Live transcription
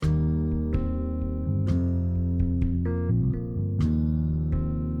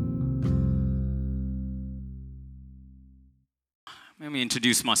Let me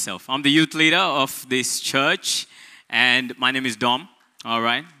introduce myself. I'm the youth leader of this church, and my name is Dom. All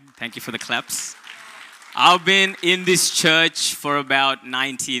right. Thank you for the claps. I've been in this church for about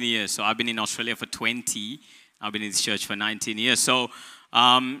 19 years. So I've been in Australia for 20. I've been in this church for 19 years. So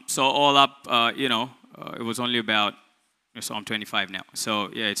all up, it was only about. So I'm 25 now. So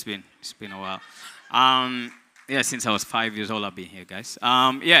yeah, it's been a while. Since I was 5 years old, I've been here, guys.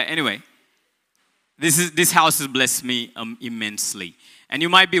 Anyway. This house has blessed me immensely. And you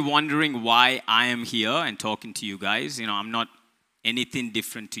might be wondering why I am here and talking to you guys. You know, I'm not anything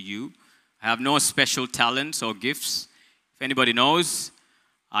different to you. I have no special talents or gifts. If anybody knows,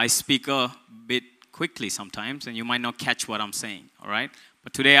 I speak a bit quickly sometimes, and you might not catch what I'm saying, all right?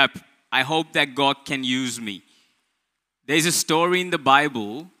 But today, I hope that God can use me. There's a story in the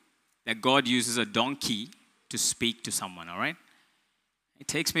Bible that God uses a donkey to speak to someone, all right? It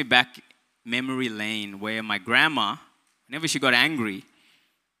takes me back memory lane where my grandma, whenever she got angry,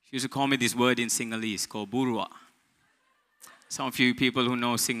 she used to call me this word in Sinhalese called burua. Some of you people who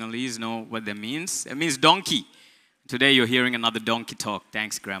know Sinhalese know what that means. It means donkey. Today you're hearing another donkey talk.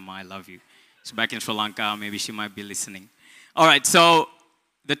 Thanks, Grandma. I love you. She's back in Sri Lanka. Maybe she might be listening. All right, so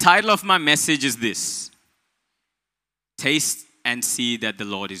the title of my message is this: Taste and see that the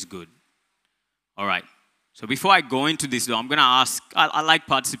Lord is good. All right. So before I go into this, though, I'm going to ask, I like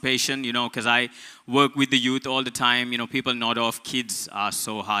participation, because I work with the youth all the time. People nod off. Kids are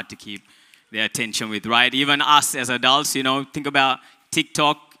so hard to keep their attention with, right? Even us as adults, think about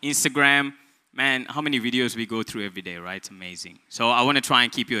TikTok, Instagram. Man, how many videos we go through every day, right? It's amazing. So I want to try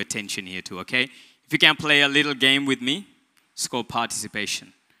and keep your attention here too, okay? If you can play a little game with me, it's called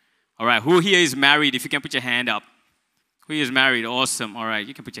participation. All right, who here is married? If you can put your hand up. Who here is married? Awesome. All right,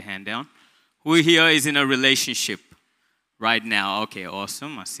 you can put your hand down. Who here is in a relationship right now? Okay,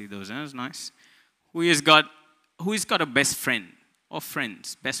 awesome. I see those hands. Nice. Who has got a best friend or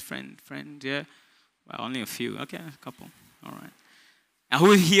friends? Best friend, yeah. Well, only a few. Okay, a couple. All right. And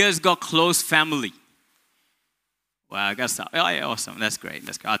who here has got close family? Well, I got to stop. Oh, yeah, awesome. That's great.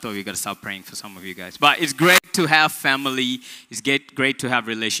 I thought we got to start praying for some of you guys. But it's great to have family. It's great to have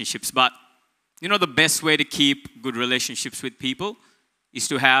relationships. But the best way to keep good relationships with people is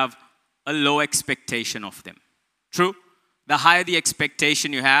to have a low expectation of them. True? The higher the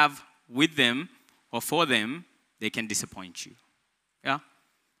expectation you have with them or for them, they can disappoint you. Yeah?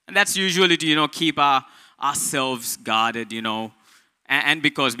 And that's usually to, keep ourselves guarded, and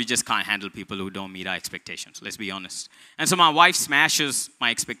because we just can't handle people who don't meet our expectations. Let's be honest. And so my wife smashes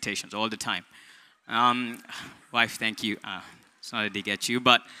my expectations all the time. Wife, thank you. It's not a dig at you,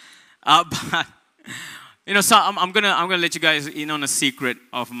 but so I'm gonna let you guys in on a secret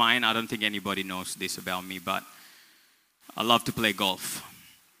of mine. I don't think anybody knows this about me, but I love to play golf.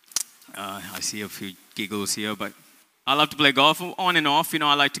 I see a few giggles here, but I love to play golf on and off.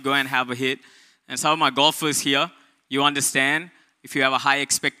 I like to go and have a hit. And some of my golfers here, you understand, if you have a high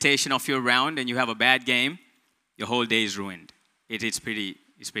expectation of your round and you have a bad game, your whole day is ruined. It's pretty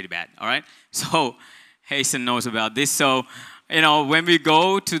bad, all right? So Hasten knows about this. So when we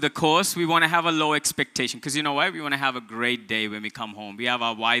go to the course, we want to have a low expectation. Because you know what? We want to have a great day when we come home. We have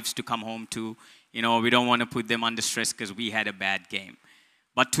our wives to come home to. We don't want to put them under stress because we had a bad game.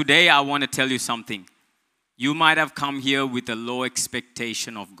 But today, I want to tell you something. You might have come here with a low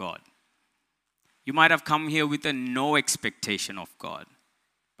expectation of God. You might have come here with a no expectation of God.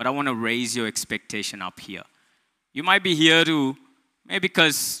 But I want to raise your expectation up here. You might be here maybe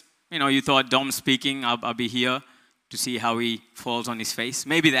because, you thought Dom speaking, I'll be here to see how he falls on his face.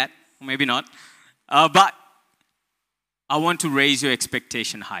 Maybe that, or maybe not. But I want to raise your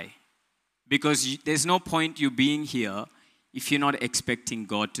expectation high. Because there's no point you being here if you're not expecting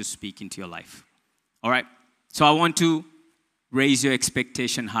God to speak into your life. All right? So I want to raise your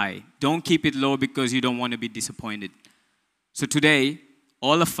expectation high. Don't keep it low because you don't want to be disappointed. So today,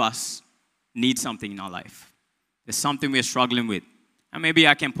 all of us need something in our life. There's something we're struggling with. And maybe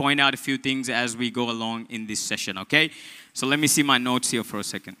I can point out a few things as we go along in this session, okay? So let me see my notes here for a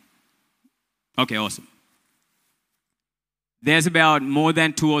second. Okay, awesome. There's about more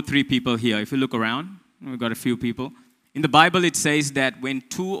than 2 or 3 people here. If you look around, we've got a few people. In the Bible, it says that when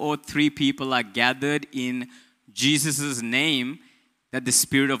 2 or 3 people are gathered in Jesus' name, that the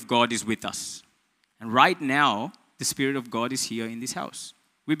Spirit of God is with us. And right now, the Spirit of God is here in this house.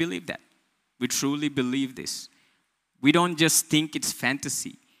 We believe that. We truly believe this. We don't just think it's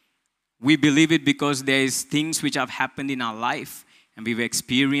fantasy. We believe it because there's things which have happened in our life and we've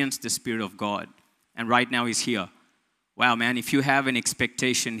experienced the Spirit of God. And right now He's here. Wow, man, if you have an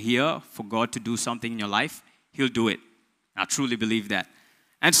expectation here for God to do something in your life, He'll do it. I truly believe that.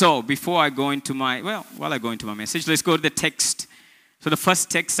 And so, while I go into my message, let's go to the text So the first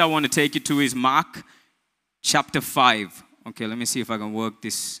text I want to take you to is Mark chapter 5. Okay, let me see if I can work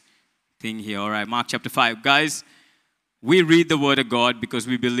this thing here. All right, Mark chapter 5. Guys, we read the Word of God because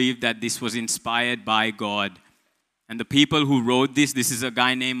we believe that this was inspired by God. And the people who wrote this is a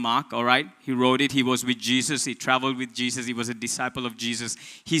guy named Mark, all right? He wrote it. He was with Jesus. He traveled with Jesus. He was a disciple of Jesus.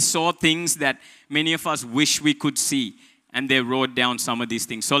 He saw things that many of us wish we could see. And they wrote down some of these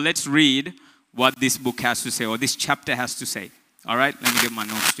things. So let's read what this book has to say, or this chapter has to say. All right? Let me get my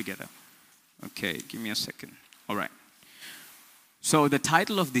notes together. Okay, give me a second. All right. So the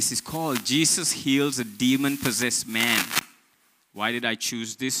title of this is called Jesus Heals a Demon-Possessed Man. Why did I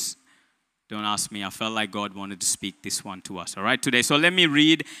choose this? Don't ask me. I felt like God wanted to speak this one to us, all right, today. So let me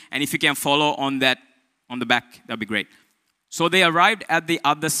read, and if you can follow on that, on the back, that'd be great. So they arrived at the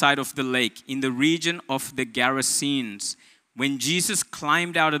other side of the lake, in the region of the Gerasenes. When Jesus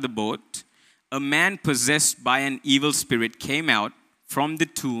climbed out of the boat, a man possessed by an evil spirit came out from the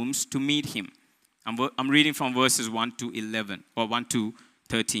tombs to meet him. I'm reading from verses 1 to 11, or 1 to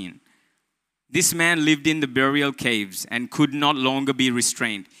 13. This man lived in the burial caves and could not longer be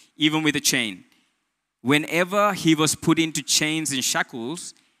restrained, even with a chain. Whenever he was put into chains and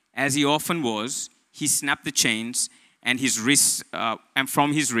shackles, as he often was, he snapped the chains and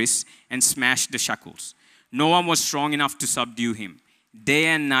from his wrists and smashed the shackles. No one was strong enough to subdue him. Day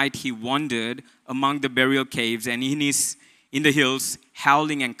and night he wandered among the burial caves and in the hills,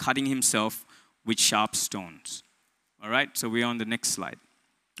 howling and cutting himself with sharp stones. All right, so we're on the next slide.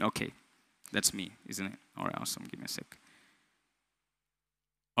 Okay, that's me, isn't it? All right, awesome. Give me a sec.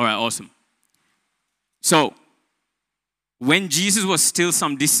 All right, awesome. So, when Jesus was still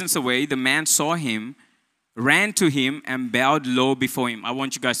some distance away, the man saw him, ran to him, and bowed low before him. I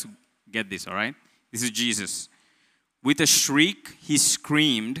want you guys to get this, all right? This is Jesus. With a shriek, he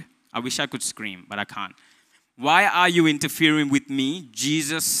screamed. I wish I could scream, but I can't. Why are you interfering with me,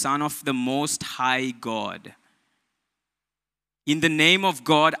 Jesus, Son of the Most High God? In the name of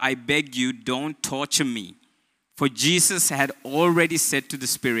God, I beg you, don't torture me. For Jesus had already said to the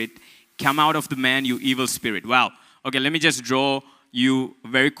spirit, come out of the man, you evil spirit. Wow. Okay, let me just draw you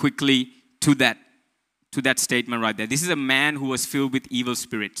very quickly to that statement right there. This is a man who was filled with evil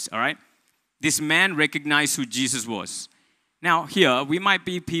spirits, all right? This man recognized who Jesus was. Now, here, we might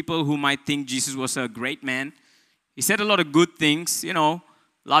be people who might think Jesus was a great man. He said a lot of good things,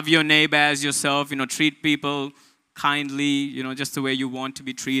 love your neighbor as yourself, treat people kindly, just the way you want to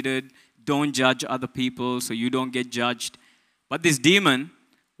be treated. Don't judge other people so you don't get judged. But this demon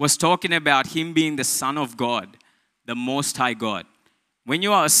was talking about him being the Son of God, the Most High God. When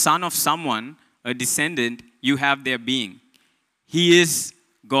you are a son of someone, a descendant, you have their being. He is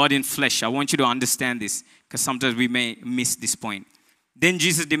God in flesh. I want you to understand this because sometimes we may miss this point. Then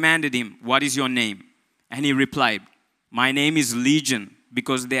Jesus demanded him, what is your name? And he replied, my name is Legion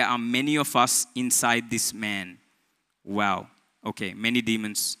because there are many of us inside this man. Wow. Okay, many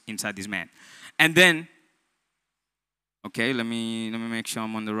demons inside this man. And then, okay, let me make sure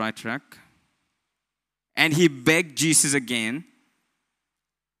I'm on the right track. And he begged Jesus again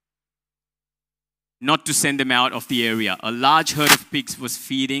not to send them out of the area. A large herd of pigs was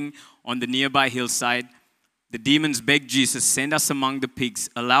feeding on the nearby hillside. The demons begged Jesus, send us among the pigs,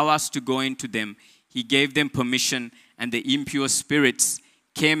 allow us to go into them. He gave them permission, and the impure spirits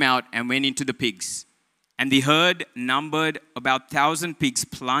came out and went into the pigs. And the herd, numbered about 1,000 pigs,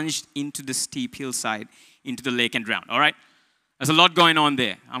 plunged into the steep hillside, into the lake and drowned. All right? There's a lot going on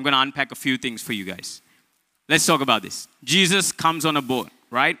there. I'm going to unpack a few things for you guys. Let's talk about this. Jesus comes on a boat,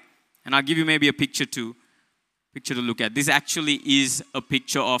 right? And I'll give you maybe a picture to look at. This actually is a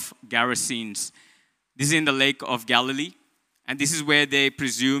picture of Gerasenes. This is in the lake of Galilee. And this is where they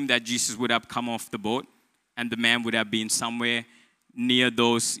presume that Jesus would have come off the boat. And the man would have been somewhere near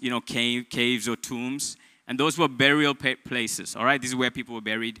those, caves or tombs. And those were burial places, all right? This is where people were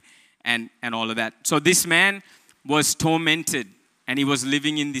buried and all of that. So this man was tormented and he was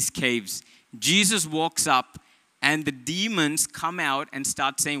living in these caves. Jesus walks up and the demons come out and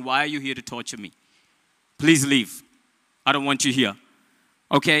start saying, why are you here to torture me? Please leave. I don't want you here.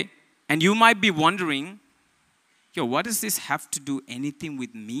 Okay? And you might be wondering, what does this have to do anything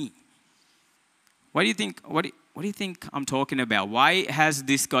with me? What do you think I'm talking about? Why has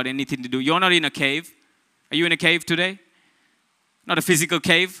this got anything to do? You're not in a cave. Are you in a cave today? Not a physical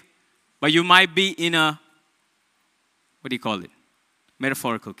cave, but you might be in a, what do you call it?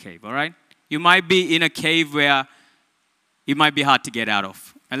 Metaphorical cave, all right? You might be in a cave where it might be hard to get out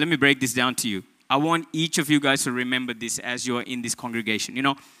of. And let me break this down to you. I want each of you guys to remember this as you're in this congregation.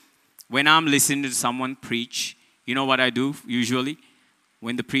 When I'm listening to someone preach, you know what I do usually?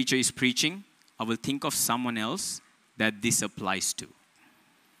 When the preacher is preaching, I will think of someone else that this applies to.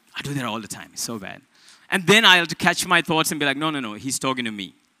 I do that all the time. It's so bad. And then I'll catch my thoughts and be like, no, he's talking to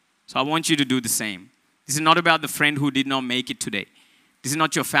me. So I want you to do the same. This is not about the friend who did not make it today. This is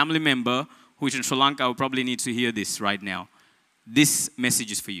not your family member who is in Sri Lanka who probably needs to hear this right now. This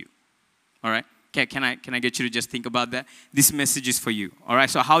message is for you. All right? Okay, can I get you to just think about that? This message is for you. All right?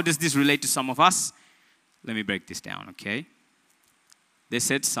 So how does this relate to some of us? Let me break this down, okay? They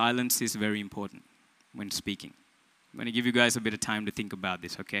said silence is very important when speaking. I'm going to give you guys a bit of time to think about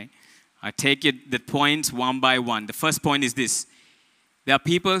this, okay? I take it the points one by one. The first point is this. There are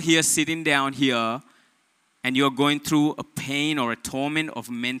people here sitting down here and you're going through a pain or a torment of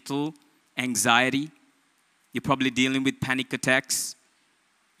mental anxiety. You're probably dealing with panic attacks.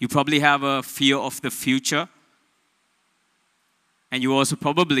 You probably have a fear of the future. And you're also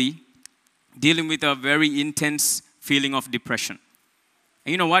probably dealing with a very intense feeling of depression.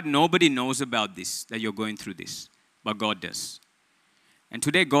 And you know what? Nobody knows about this, that you're going through this, but God does. And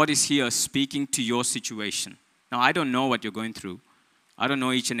today, God is here speaking to your situation. Now, I don't know what you're going through. I don't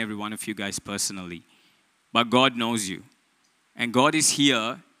know each and every one of you guys personally, but God knows you. And God is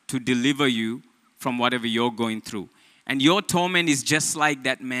here to deliver you from whatever you're going through. And your torment is just like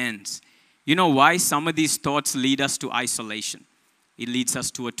that man's. You know why? Some of these thoughts lead us to isolation. It leads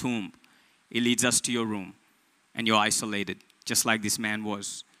us to a tomb. It leads us to your room. And you're isolated, just like this man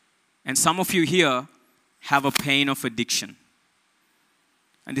was. And some of you here have a pain of addiction.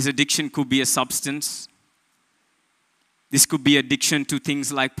 And this addiction could be a substance. This could be addiction to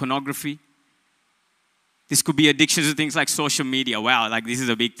things like pornography. This could be addiction to things like social media. Wow, like this is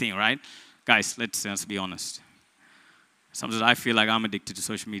a big thing, right? Guys, let's be honest. Sometimes I feel like I'm addicted to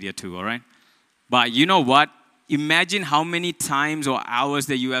social media too, all right? But you know what? Imagine how many times or hours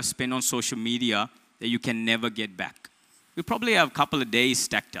that you have spent on social media that you can never get back. We probably have a couple of days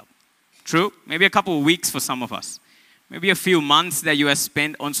stacked up. True? Maybe a couple of weeks for some of us. Maybe a few months that you have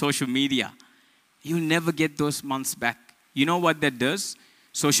spent on social media. You'll never get those months back. You know what that does?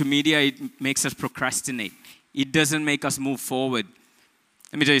 Social media, it makes us procrastinate. It doesn't make us move forward.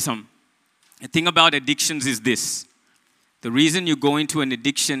 Let me tell you something. The thing about addictions is this. The reason you go into an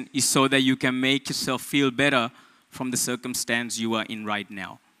addiction is so that you can make yourself feel better from the circumstance you are in right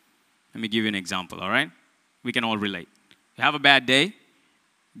now. Let me give you an example, all right? We can all relate. You have a bad day,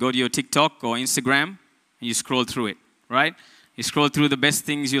 go to your TikTok or Instagram, and you scroll through it, right? You scroll through the best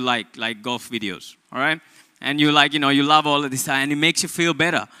things you like golf videos, all right? And you you love all of this, and it makes you feel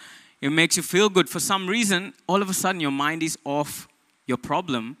better. It makes you feel good. For some reason, all of a sudden, your mind is off your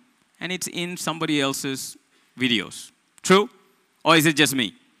problem, and it's in somebody else's videos. True? Or is it just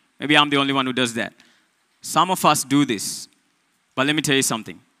me? Maybe I'm the only one who does that. Some of us do this. But let me tell you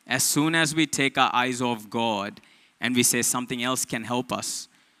something. As soon as we take our eyes off God and we say something else can help us,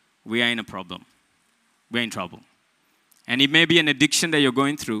 we are in a problem. We're in trouble. And it may be an addiction that you're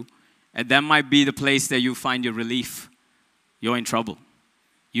going through, and that might be the place that you find your relief. You're in trouble.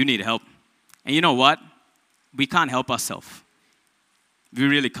 You need help. And you know what? We can't help ourselves. We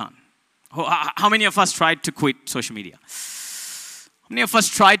really can't. How many of us tried to quit social media? How many of us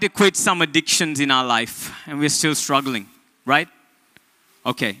tried to quit some addictions in our life and we're still struggling, right?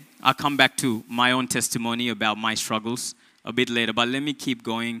 Okay, I'll come back to my own testimony about my struggles a bit later, but let me keep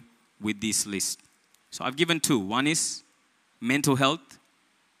going with this list. So I've given two. One is mental health.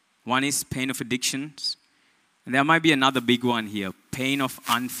 One is pain of addictions. And there might be another big one here, pain of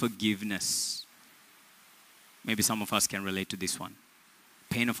unforgiveness. Maybe some of us can relate to this one.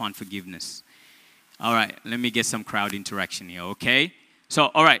 Pain of unforgiveness. All right, let me get some crowd interaction here, okay? So,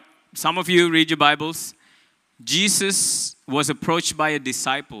 all right, some of you read your Bibles. Jesus was approached by a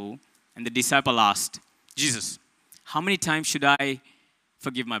disciple, and the disciple asked, Jesus, how many times should I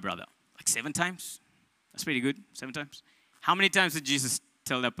forgive my brother? Like 7 times? That's pretty good, 7 times. How many times did Jesus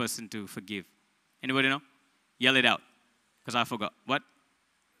tell that person to forgive? Anybody know? Yell it out, because I forgot. What?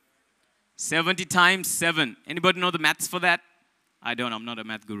 70 times 7. Anybody know the maths for that? I don't, I'm not a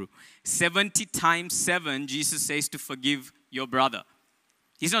math guru. 70 times 7, Jesus says to forgive your brother.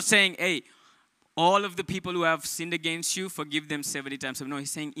 He's not saying, hey, all of the people who have sinned against you, forgive them 70 times 7. No,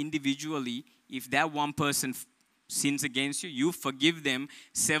 he's saying individually, if that one person sins against you, you forgive them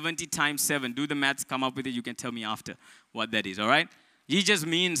 70 times 7. Do the maths, come up with it. You can tell me after what that is, all right? He just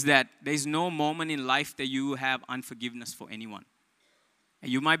means that there's no moment in life that you have unforgiveness for anyone.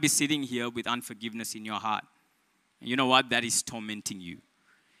 And you might be sitting here with unforgiveness in your heart. You know what? That is tormenting you.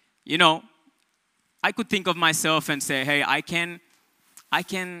 You know, I could think of myself and say, hey, I can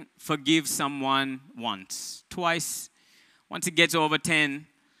forgive someone once, twice. Once it gets over 10,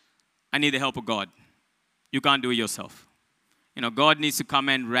 I need the help of God. You can't do it yourself. God needs to come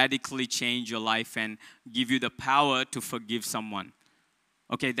and radically change your life and give you the power to forgive someone.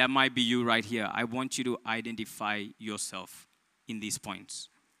 Okay, that might be you right here. I want you to identify yourself in these points.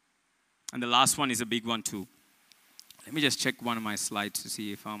 And the last one is a big one too. Let me just check one of my slides to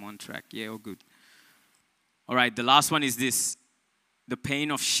see if I'm on track. Yeah, all good. All right, the last one is this. The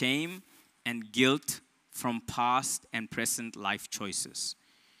pain of shame and guilt from past and present life choices.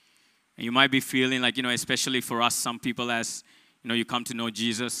 And you might be feeling like, especially for us, some people as, you come to know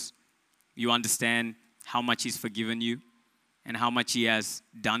Jesus, you understand how much He's forgiven you and how much He has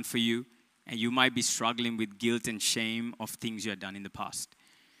done for you. And you might be struggling with guilt and shame of things you have done in the past.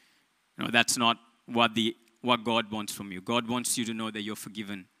 That's not what God wants from you. God wants you to know that you're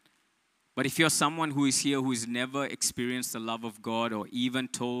forgiven. But if you're someone who is here who has never experienced the love of God or even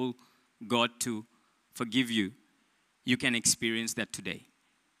told God to forgive you, you can experience that today.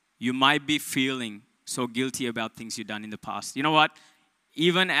 You might be feeling so guilty about things you've done in the past. You know what?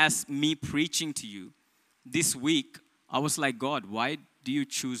 Even as me preaching to you, this week, I was like, God, why do you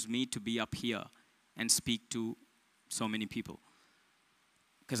choose me to be up here and speak to so many people?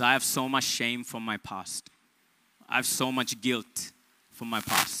 Because I have so much shame from my past. I have so much guilt from my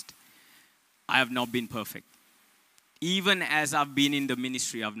past. I have not been perfect. Even as I've been in the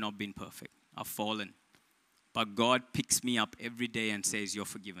ministry, I've not been perfect. I've fallen. But God picks me up every day and says, you're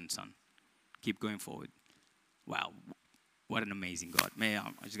forgiven, son. Keep going forward. Wow, what an amazing God. I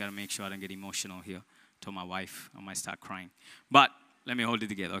just got to make sure I don't get emotional here. Told my wife I might start crying. But let me hold it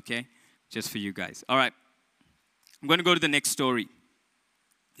together, okay? Just for you guys. All right, I'm going to go to the next story.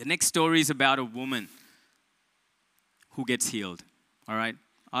 The next story is about a woman who gets healed, all right?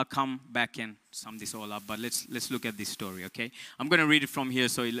 I'll come back and sum this all up, but let's look at this story, okay? I'm going to read it from here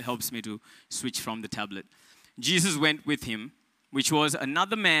so it helps me to switch from the tablet. Jesus went with him, which was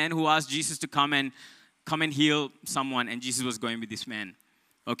another man who asked Jesus to come and heal someone, and Jesus was going with this man,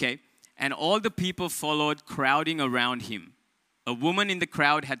 okay? And all the people followed, crowding around him. A woman in the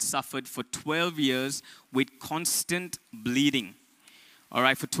crowd had suffered for 12 years with constant bleeding. All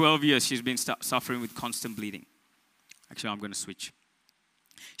right, for 12 years she's been suffering with constant bleeding. Actually, I'm going to switch.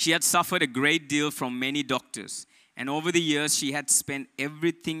 She had suffered a great deal from many doctors, and over the years she had spent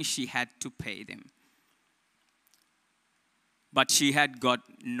everything she had to pay them. But she had got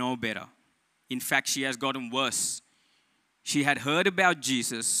no better. In fact, she has gotten worse. She had heard about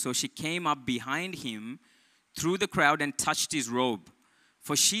Jesus, so she came up behind him through the crowd and touched his robe.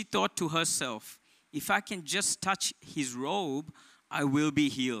 For she thought to herself, if I can just touch his robe, I will be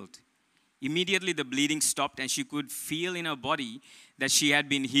healed. Immediately the bleeding stopped, and she could feel in her body that she had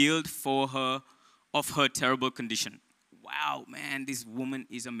been healed of her terrible condition. Wow, man, this woman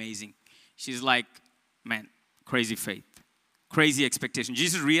is amazing. She's like, man, crazy faith, crazy expectation.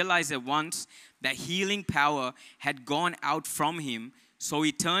 Jesus realized at once that healing power had gone out from him, so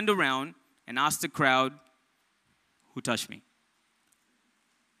he turned around and asked the crowd, who touched me?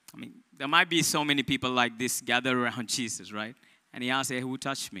 I mean, there might be so many people like this gathered around Jesus, right? And he asked, hey, who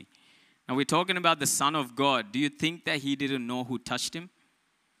touched me? Now, we're talking about the Son of God. Do you think that he didn't know who touched him?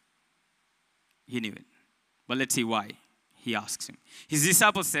 He knew it. But let's see why he asks him. His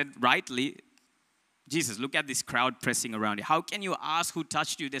disciples said, rightly, Jesus, look at this crowd pressing around you. How can you ask who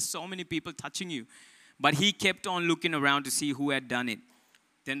touched you? There's so many people touching you. But he kept on looking around to see who had done it.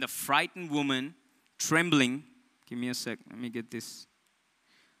 Then the frightened woman, trembling, give me a sec, let me get this.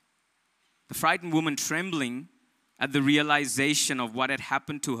 The frightened woman, trembling at the realization of what had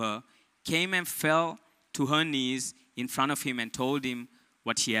happened to her, came and fell to her knees in front of him and told him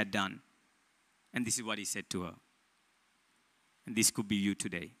what she had done. And this is what he said to her. And this could be you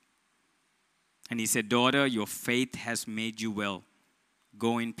today. And he said, daughter, your faith has made you well.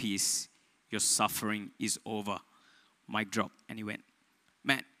 Go in peace. Your suffering is over. Mic drop. And he went.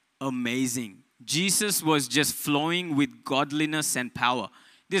 Man, amazing. Jesus was just flowing with godliness and power.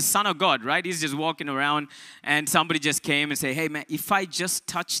 This Son of God, right? He's just walking around and somebody just came and said, hey man, if I just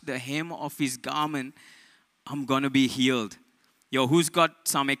touch the hem of his garment, I'm going to be healed. Yo, who's got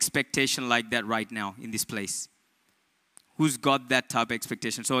some expectation like that right now in this place? Who's got that type of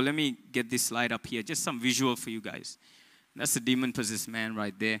expectation? So let me get this slide up here. Just some visual for you guys. That's the demon-possessed man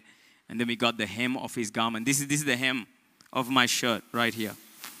right there. And then we got the hem of his garment. This is the hem of my shirt right here.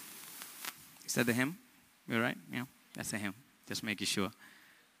 Is that the hem? You all right? Yeah, that's the hem. Just making sure.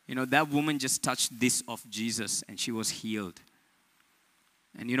 You know, that woman just touched this of Jesus and she was healed.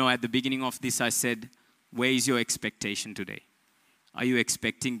 And you know, at the beginning of this, I said, where is your expectation today? Are you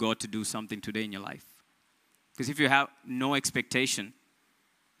expecting God to do something today in your life? Because if you have no expectation,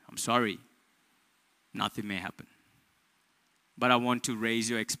 I'm sorry, nothing may happen. But I want to raise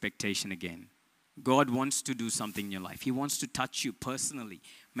your expectation again. God wants to do something in your life. He wants to touch you personally.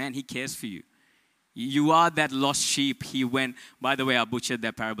 Man, He cares for you. You are that lost sheep. He went, by the way, I butchered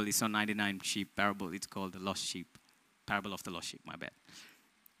that parable. It's not 99 sheep parable. It's called the lost sheep. Parable of the lost sheep, my bad.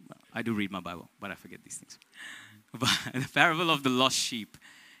 I do read my Bible, but I forget these things. But the parable of the lost sheep.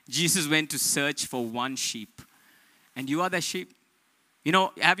 Jesus went to search for one sheep. And you are that sheep. You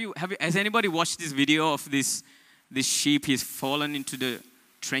know, has anybody watched this video of this sheep? He's fallen into the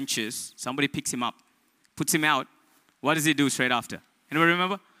trenches. Somebody picks him up, puts him out. What does he do straight after? Anybody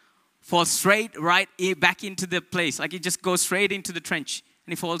remember? Falls straight back into the place. Like he just goes straight into the trench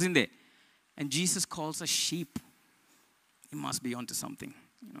and he falls in there. And Jesus calls us sheep. He must be onto something.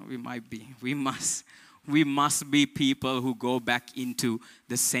 You know, we might be. We must be people who go back into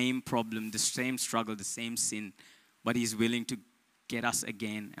the same problem, the same struggle, the same sin. But He's willing to get us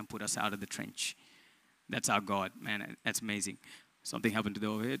again and put us out of the trench. That's our God, man. That's amazing. Something happened to the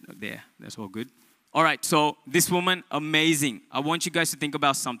overhead there. That's all good. All right, so this woman, amazing. I want you guys to think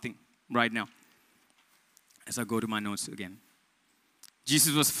about something right now as I go to my notes again.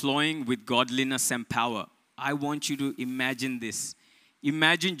 Jesus was flowing with godliness and power. I want you to imagine this.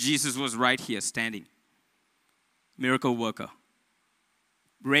 Imagine Jesus was right here standing. Miracle worker.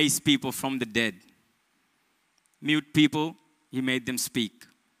 Raised people from the dead. Mute people, He made them speak.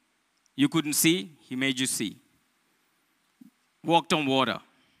 You couldn't see, He made you see. Walked on water.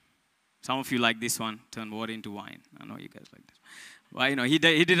 Some of you like this one, turn water into wine. I know you guys like this. Well, you know, he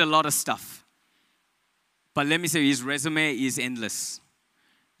did a lot of stuff. But let me say, His resume is endless.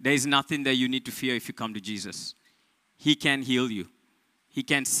 There is nothing that you need to fear if you come to Jesus. He can heal you. He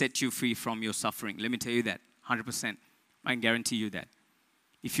can set you free from your suffering. Let me tell you that, 100%. I can guarantee you that.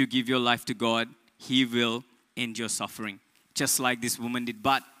 If you give your life to God, He will end your suffering, just like this woman did.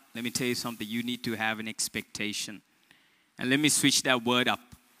 But let me tell you something, you need to have an expectation. And let me switch that word up.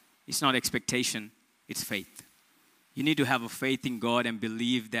 It's not expectation, it's faith. You need to have a faith in God and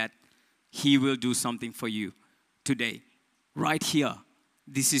believe that He will do something for you today. Right here,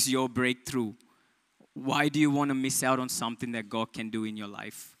 this is your breakthrough. Why do you want to miss out on something that God can do in your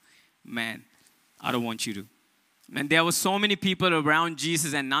life? Man, I don't want you to. And there were so many people around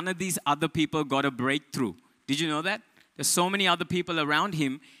Jesus and none of these other people got a breakthrough. Did you know that? There's so many other people around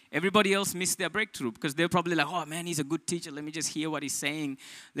Him. Everybody else missed their breakthrough because they're probably like, oh man, he's a good teacher. Let me just hear what he's saying.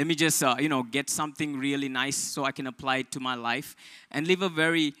 Let me just, get something really nice so I can apply it to my life and live a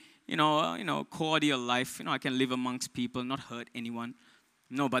very, cordial life. I can live amongst people, not hurt anyone.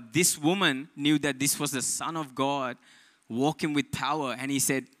 No, but this woman knew that this was the Son of God walking with power. And He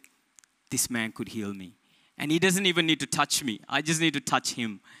said, this man could heal me. And he doesn't even need to touch me. I just need to touch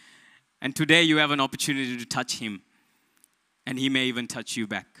him. And today you have an opportunity to touch him. And he may even touch you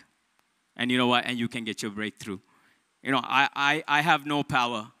back. And you know what? And you can get your breakthrough. I have no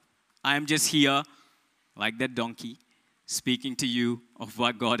power. I am just here, like that donkey, speaking to you of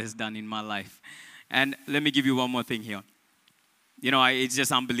what God has done in my life. And let me give you one more thing here. It's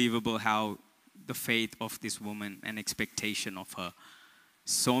just unbelievable how the faith of this woman and expectation of her.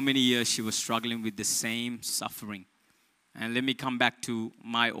 So many years she was struggling with the same suffering. And let me come back to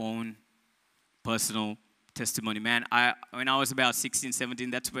my own personal testimony. Man, when I was about 16, 17,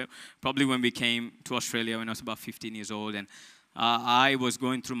 that's probably when we came to Australia when I was about 15 years old. And I was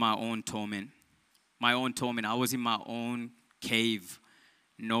going through my own torment. I was in my own cave.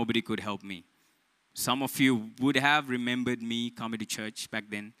 Nobody could help me. Some of you would have remembered me coming to church back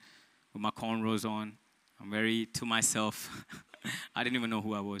then with my cornrows on. I'm very to myself. I didn't even know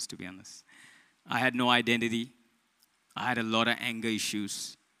who I was, to be honest. I had no identity. I had a lot of anger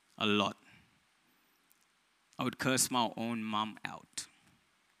issues. A lot. I would curse my own mom out.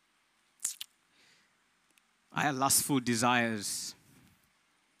 I had lustful desires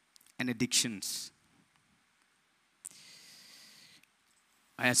and addictions.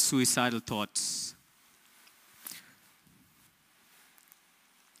 I had suicidal thoughts.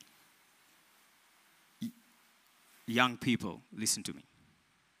 Young people, listen to me.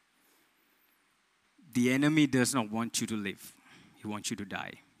 The enemy does not want you to live. He wants you to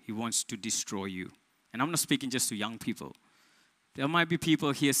die. He wants to destroy you. And I'm not speaking just to young people. There might be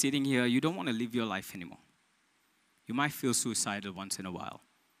people here sitting here, you don't want to live your life anymore. You might feel suicidal once in a while.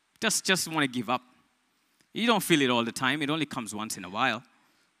 Just want to give up. You don't feel it all the time. It only comes once in a while.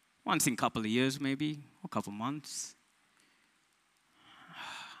 Once in a couple of years maybe, or a couple of months.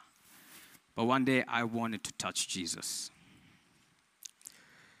 But one day I wanted to touch Jesus.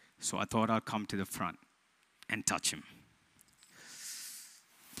 So I thought I'd come to the front and touch him.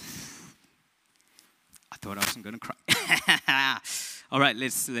 I thought I wasn't going to cry. All right,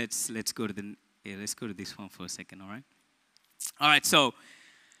 let's go to let's go to this one for a second, all right? All right, so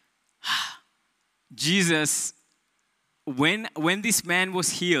Jesus, when this man was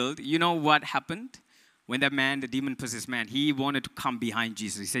healed, you know what happened? When that man, the demon-possessed man, he wanted to come behind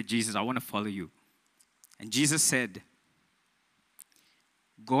Jesus. He said, Jesus, I want to follow you. And Jesus said,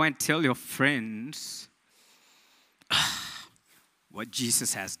 go and tell your friends what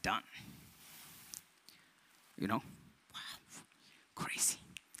Jesus has done. You know? Wow. Crazy.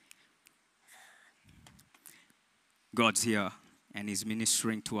 God's here and He's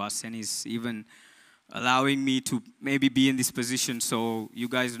ministering to us, and He's even allowing me to maybe be in this position so you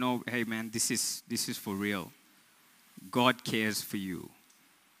guys know, hey man, this is for real. God cares for you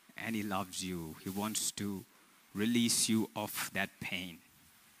and He loves you. He wants to release you of that pain.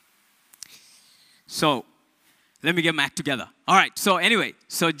 So, let me get my act together. All right, so anyway,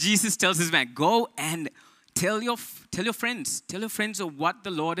 so Jesus tells his man, go and tell your friends of what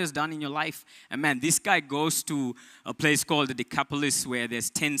the Lord has done in your life. And man, this guy goes to a place called the Decapolis where there's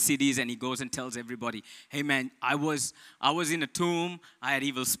 10 cities, and he goes and tells everybody, hey man, I was in a tomb, I had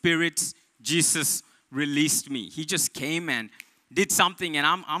evil spirits, Jesus released me. He just came and did something, and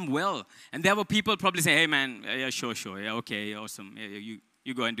I'm well. And there were people probably say, hey man, yeah, sure, yeah, okay, awesome, yeah,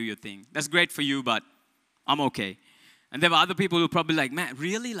 you go and do your thing. That's great for you, but I'm okay. And there were other people who probably like, man,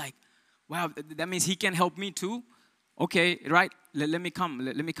 really? Like, wow, that means he can help me too? Okay, right, let me come.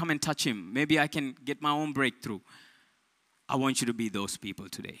 Let me come and touch him. Maybe I can get my own breakthrough. I want you to be those people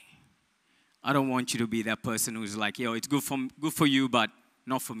today. I don't want you to be that person who's like, yo, it's good for you, but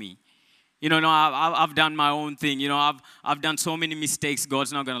not for me. You know, no, I've done my own thing. You know, I've done so many mistakes,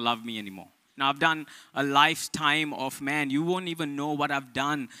 God's not going to love me anymore. Now, I've done a lifetime of, man, you won't even know what I've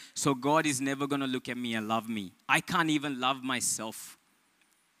done, so God is never going to look at me and love me. I can't even love myself.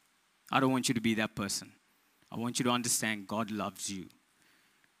 I don't want you to be that person. I want you to understand God loves you,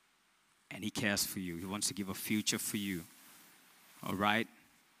 and He cares for you. He wants to give a future for you. All right?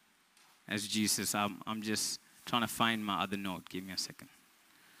 As Jesus, I'm just trying to find my other note. Give me a second.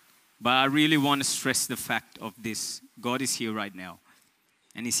 But I really want to stress the fact of this. God is here right now,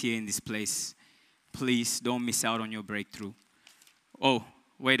 and He's here in this place. Please don't miss out on your breakthrough. Oh,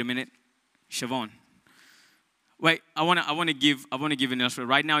 wait a minute. Siobhan. Wait, I want to give an answer.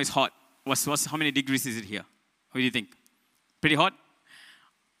 Right now it's hot. How many degrees is it here? What do you think? Pretty hot?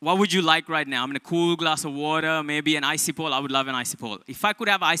 What would you like right now? I'm in a cool glass of water, maybe an icy pole. I would love an icy pole. If I could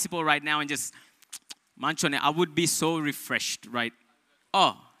have an icy pole right now and just munch on it, I would be so refreshed, right?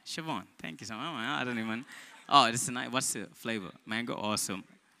 Oh, Siobhan, thank you so much. I don't even. Oh, it's a nice. What's the flavor? Mango, awesome.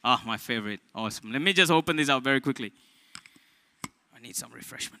 Oh, my favorite, awesome. Let me just open this out very quickly. I need some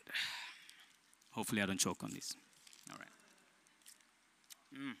refreshment. Hopefully I don't choke on this. All right.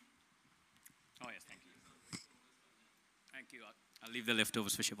 Oh, yes, thank you. Thank you. I'll leave the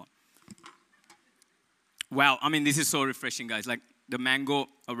leftovers for Siobhan. Wow, I mean, this is so refreshing, guys. Like, the mango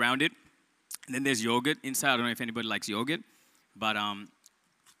around it, and then there's yogurt inside. I don't know if anybody likes yogurt, but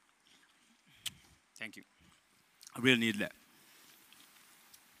thank you. I really need that.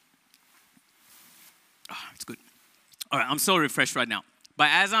 Oh, it's good. All right, I'm so refreshed right now. But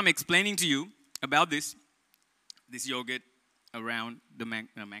as I'm explaining to you about this yogurt around the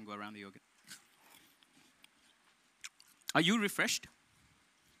mango around the yogurt, are you refreshed?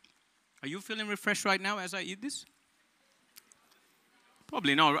 Are you feeling refreshed right now as I eat this?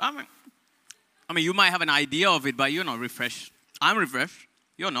 Probably not. I mean, you might have an idea of it, but you're not refreshed. I'm refreshed.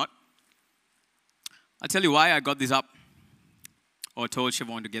 You're not. I'll tell you why I got this up, or told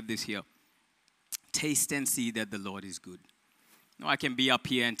Siobhan to get this here. Taste and see that the Lord is good. No, I can be up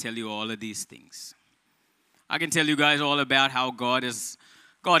here and tell you all of these things. I can tell you guys all about how God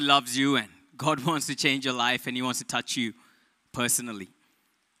loves you, and God wants to change your life, and He wants to touch you personally.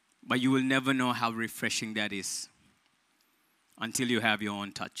 But you will never know how refreshing that is until you have your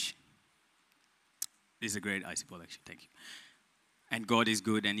own touch. This is a great icy ball, actually. Thank you. And God is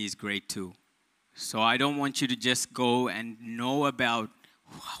good, and He's great too. So I don't want you to just go and know about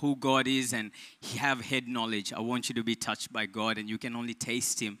who God is and have head knowledge. I want you to be touched by God, and you can only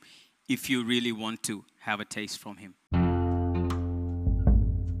taste Him if you really want to have a taste from Him.